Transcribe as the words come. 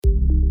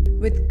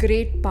With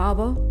great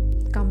power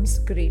comes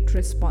great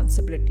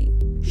responsibility.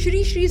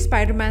 Shri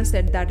Spiderman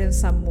said that in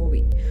some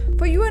movie.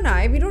 For you and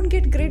I, we don't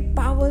get great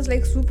powers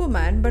like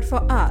Superman, but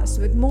for us,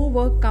 with more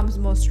work comes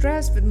more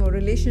stress, with more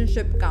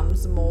relationship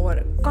comes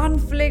more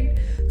conflict.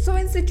 So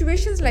in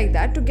situations like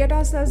that, to get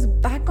ourselves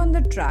back on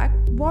the track,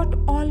 what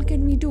all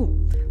can we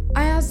do?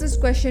 I asked this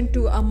question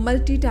to a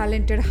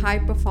multi-talented high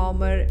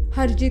performer,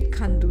 Harjeet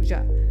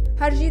Khanduja.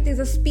 Harjeet is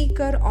a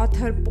speaker,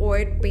 author,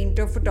 poet,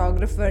 painter,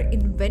 photographer,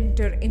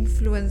 inventor,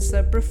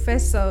 influencer,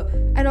 professor,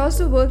 and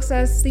also works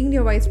as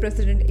Senior Vice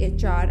President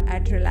HR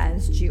at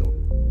Reliance Jio.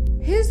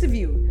 His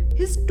view,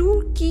 his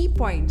two key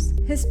points,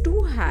 his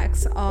two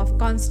hacks of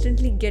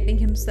constantly getting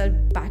himself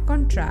back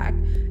on track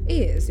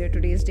is your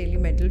today's Daily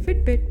Mental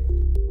Fitbit.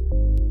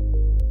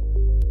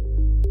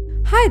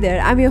 Hi there,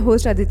 I'm your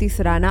host Aditi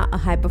Surana, a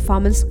high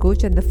performance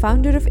coach and the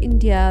founder of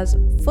India's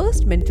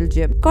first mental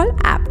gym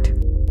called APT.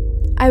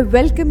 I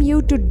welcome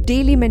you to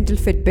Daily Mental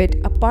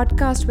Fitbit, a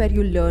podcast where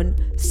you learn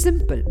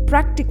simple,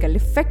 practical,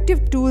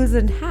 effective tools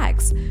and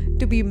hacks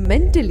to be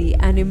mentally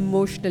and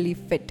emotionally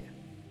fit.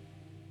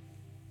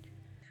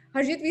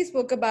 Harjeet, we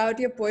spoke about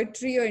your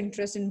poetry, your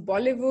interest in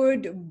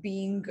Bollywood,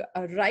 being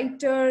a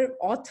writer,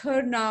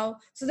 author now.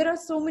 So there are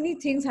so many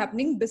things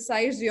happening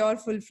besides your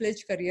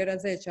full-fledged career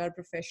as a HR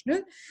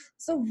professional.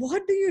 So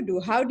what do you do?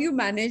 How do you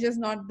manage is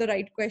not the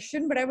right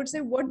question, but I would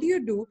say, what do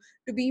you do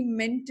to be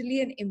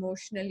mentally and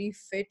emotionally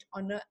fit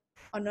on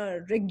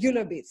a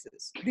regular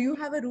basis? Do you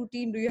have a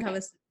routine? Do you have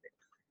a system?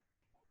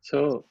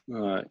 So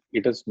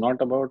it is not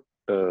about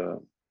the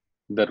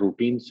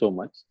routine so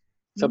much.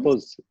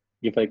 Suppose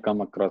if I come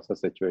across a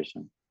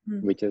situation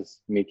which is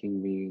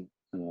making me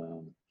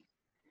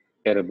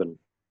terrible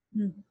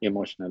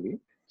emotionally.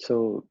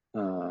 So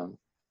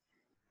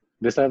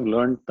this I've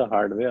learned the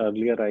hard way.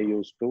 Earlier I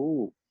used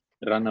to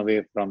run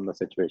away from the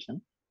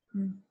situation.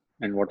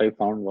 And what I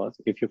found was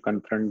if you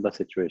confront the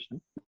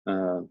situation,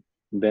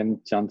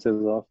 then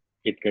chances of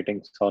it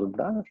getting solved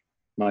are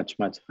much,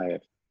 much higher.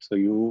 So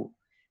you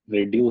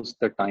reduce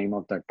the time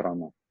of that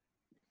trauma.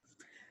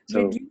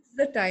 So, reduce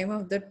the time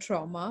of the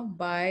trauma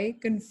by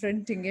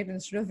confronting it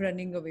instead of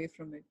running away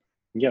from it.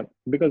 Yeah,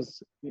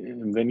 because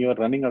when you are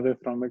running away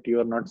from it, you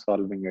are not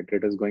solving it.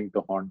 It is going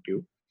to haunt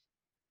you.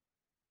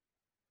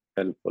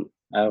 Helpful.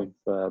 I've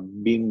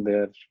been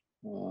there.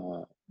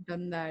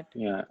 Done that.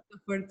 Yeah.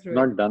 Suffered through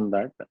not it. Done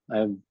that.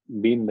 I've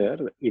been there.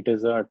 It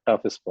is a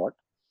tough spot.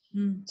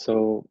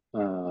 So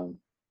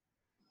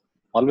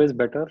always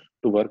better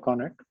to work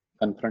on it,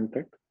 confront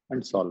it,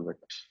 and solve it.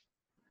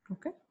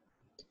 Okay.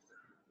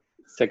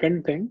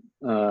 Second thing,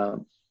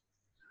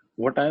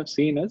 what I have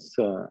seen is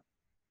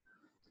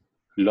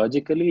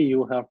logically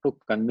you have to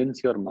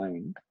convince your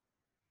mind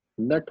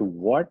that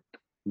what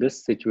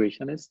this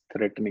situation is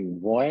threatening,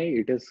 why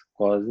it is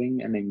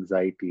causing an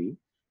anxiety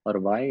or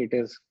why it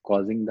is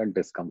causing that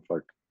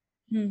discomfort.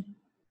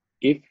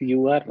 If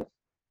you are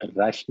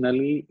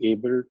rationally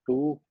able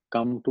to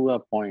come to a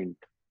point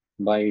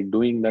by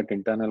doing that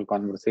internal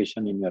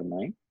conversation in your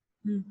mind,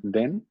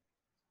 then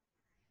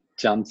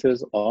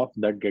chances of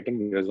that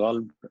getting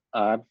resolved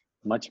are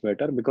much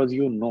better because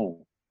you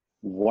know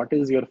what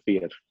is your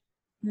fear,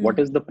 what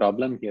is the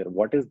problem here,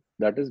 what is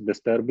that is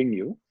disturbing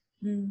you,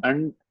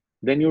 and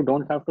then you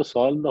don't have to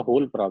solve the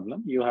whole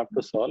problem, you have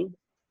to solve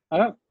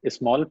a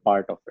small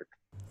part of it.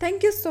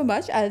 Thank you so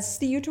much. I'll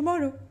see you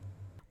tomorrow.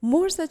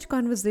 More such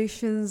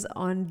conversations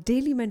on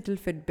Daily Mental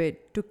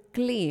Fitbit to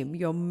claim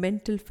your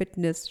mental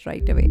fitness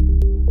right away.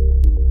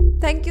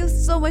 Thank you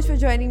so much for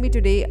joining me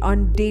today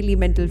on Daily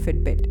Mental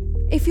Fitbit.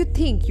 If you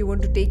think you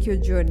want to take your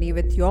journey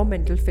with your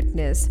mental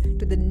fitness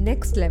to the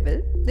next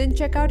level, then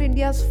check out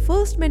India's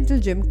first mental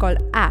gym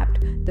called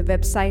APT. The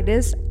website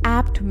is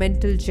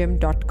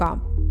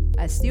aptmentalgym.com.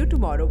 I'll see you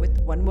tomorrow with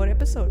one more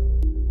episode.